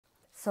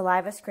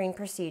Saliva screen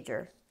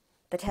procedure.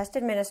 The test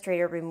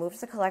administrator removes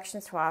the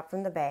collection swab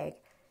from the bag,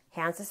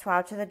 hands the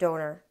swab to the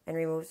donor, and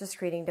removes the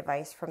screening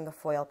device from the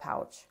foil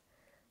pouch.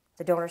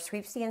 The donor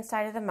sweeps the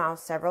inside of the mouth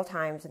several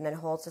times and then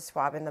holds the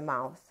swab in the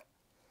mouth.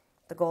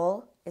 The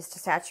goal is to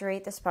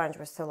saturate the sponge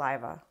with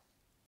saliva.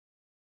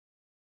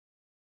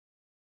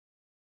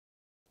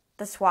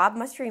 The swab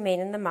must remain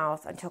in the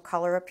mouth until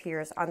color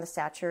appears on the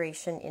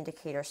saturation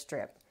indicator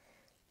strip,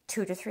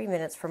 2 to 3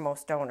 minutes for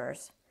most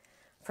donors.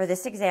 For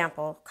this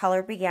example,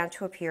 color began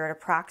to appear at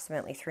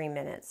approximately 3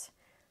 minutes.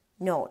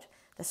 Note,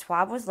 the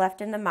swab was left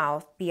in the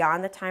mouth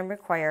beyond the time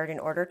required in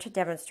order to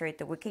demonstrate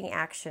the wicking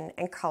action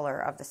and color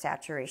of the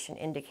saturation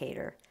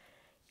indicator.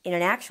 In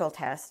an actual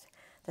test,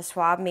 the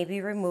swab may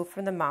be removed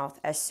from the mouth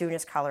as soon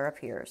as color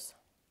appears.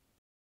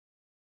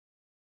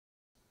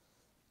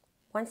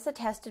 Once the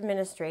test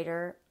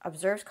administrator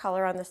observes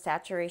color on the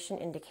saturation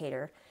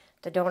indicator,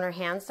 the donor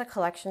hands the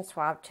collection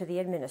swab to the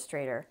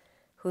administrator,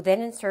 who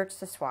then inserts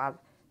the swab,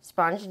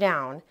 sponge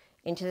down,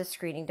 into the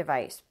screening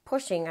device,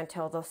 pushing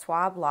until the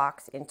swab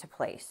locks into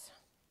place.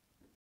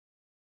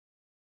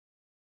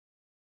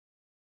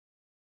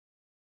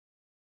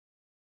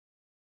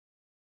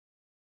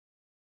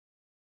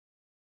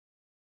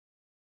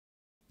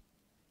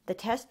 The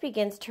test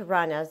begins to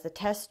run as the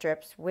test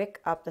strips wick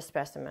up the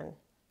specimen.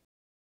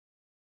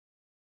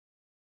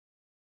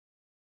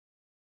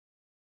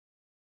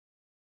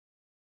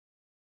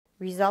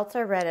 Results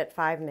are read at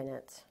 5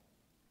 minutes.